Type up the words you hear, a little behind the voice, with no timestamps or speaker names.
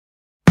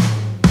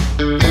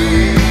I'm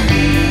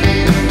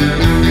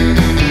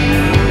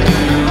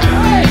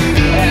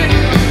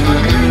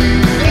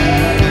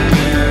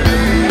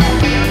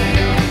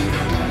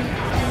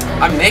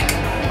Nick.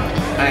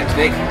 My name's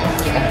Nick.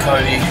 I'm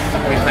Cody.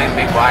 We're playing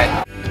Big White.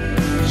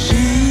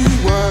 She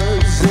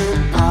was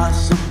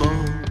impossible.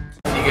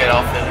 You get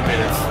offered a bit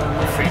of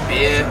free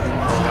beer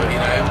or, you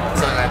know,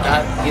 something like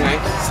that, you know,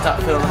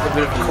 start feeling like a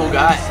bit of a cool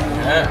guy.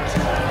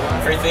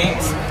 Yeah. Free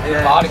things.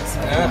 Yeah. Parties.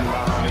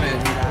 Yeah.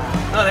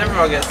 Not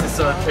everyone gets this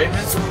sort of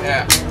treatment.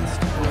 Yeah.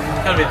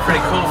 Gotta be pretty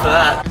cool for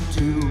that.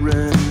 To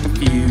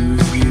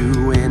refuse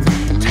you in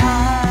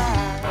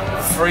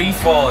time. Free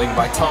Falling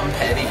by Tom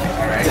Petty,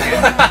 I reckon.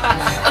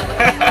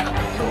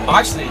 I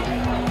actually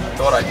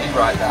thought I did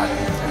write that.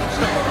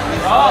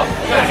 Oh,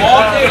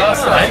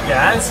 hey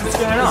guys, what's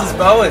going on? This is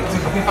Bowen.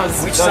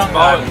 Which song?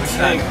 Bowen? Which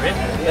song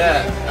written?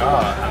 Yeah.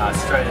 Oh,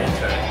 straight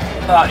into it.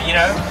 You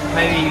know,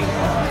 maybe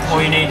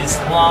all you need is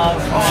love.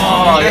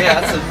 Oh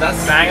yeah,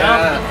 that's banger.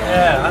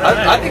 Yeah, I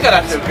don't know. I think I'd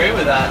have to agree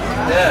with that.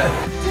 Yeah.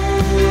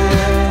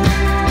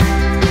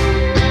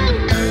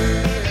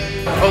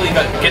 Probably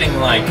about getting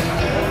like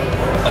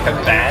a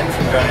ban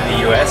from going to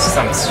the US for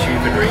some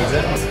stupid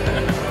reason.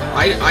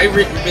 I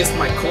missed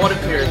my court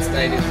appearance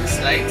date in the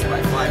States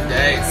by 5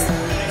 days.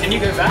 Can you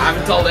go I back?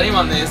 haven't told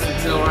anyone this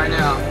until right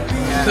now.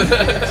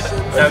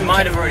 So it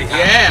might have already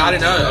happened. Yeah, I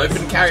don't know.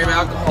 Open carry of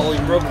alcohol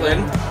in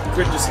Brooklyn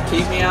could just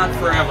keep me out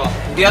forever.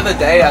 The other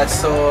day I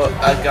saw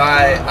a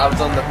guy, I was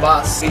on the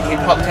bus, he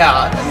popped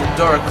out and the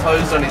door had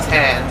closed on his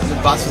hand and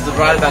the bus was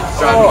right about to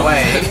drive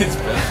away.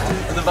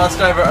 And the bus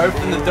driver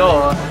opened the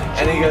door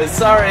and he goes,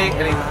 sorry,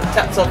 and he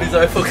taps off his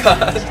Opal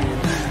card.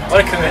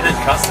 What a committed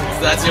customer.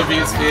 So that's your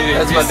biggest fear?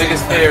 That's my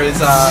biggest fear is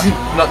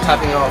not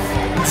tapping off.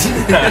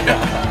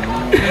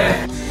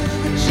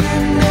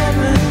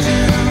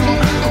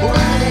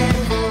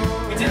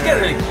 We did get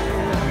a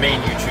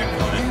mean YouTube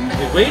comment.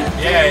 Did we?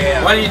 Yeah.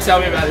 Why didn't you tell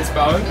me about this,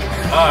 Bowen?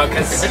 Oh,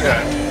 because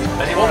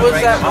What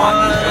was that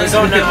one? It was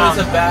on it was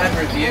a bad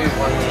review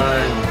one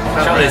time.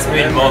 Surely there's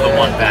been more than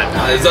one bad.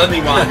 No, there's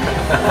only one.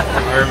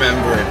 I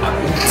remember it.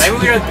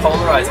 Maybe we don't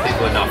polarize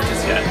people enough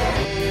just yet.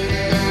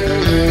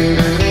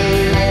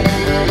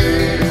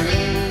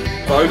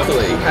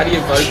 Vocally? How do you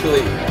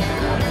vocally?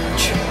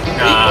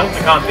 Nah, I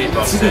can't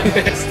beatbox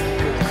it. Just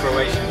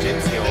Croatian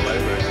gypsy all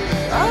over it.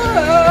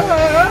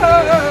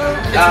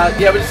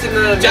 Yeah, we're just in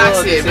the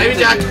Jack's middle of here. Maybe the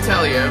Jack can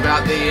tell you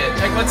about the.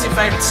 Jack, what's your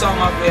favourite song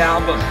off the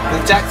album?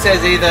 Jack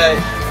says either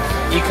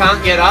you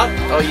can't get up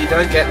or you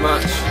don't get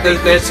much.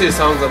 There's two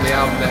songs on the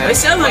album there. They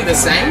sound like the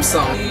same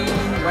song. Didn't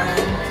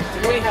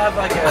we have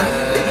like a...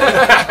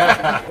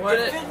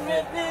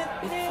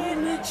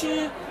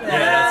 Yeah,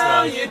 that's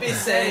Now right. you'd be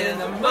saying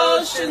the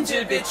motions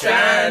you'd be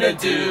trying to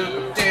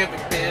do.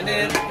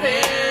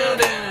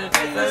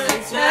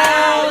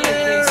 Now you'd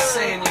be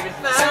saying you'd be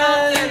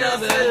something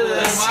of a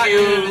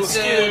skew.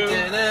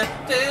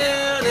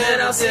 And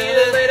I'll see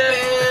you later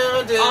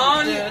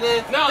on.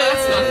 No,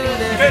 that's not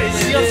it.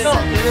 It's your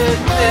song.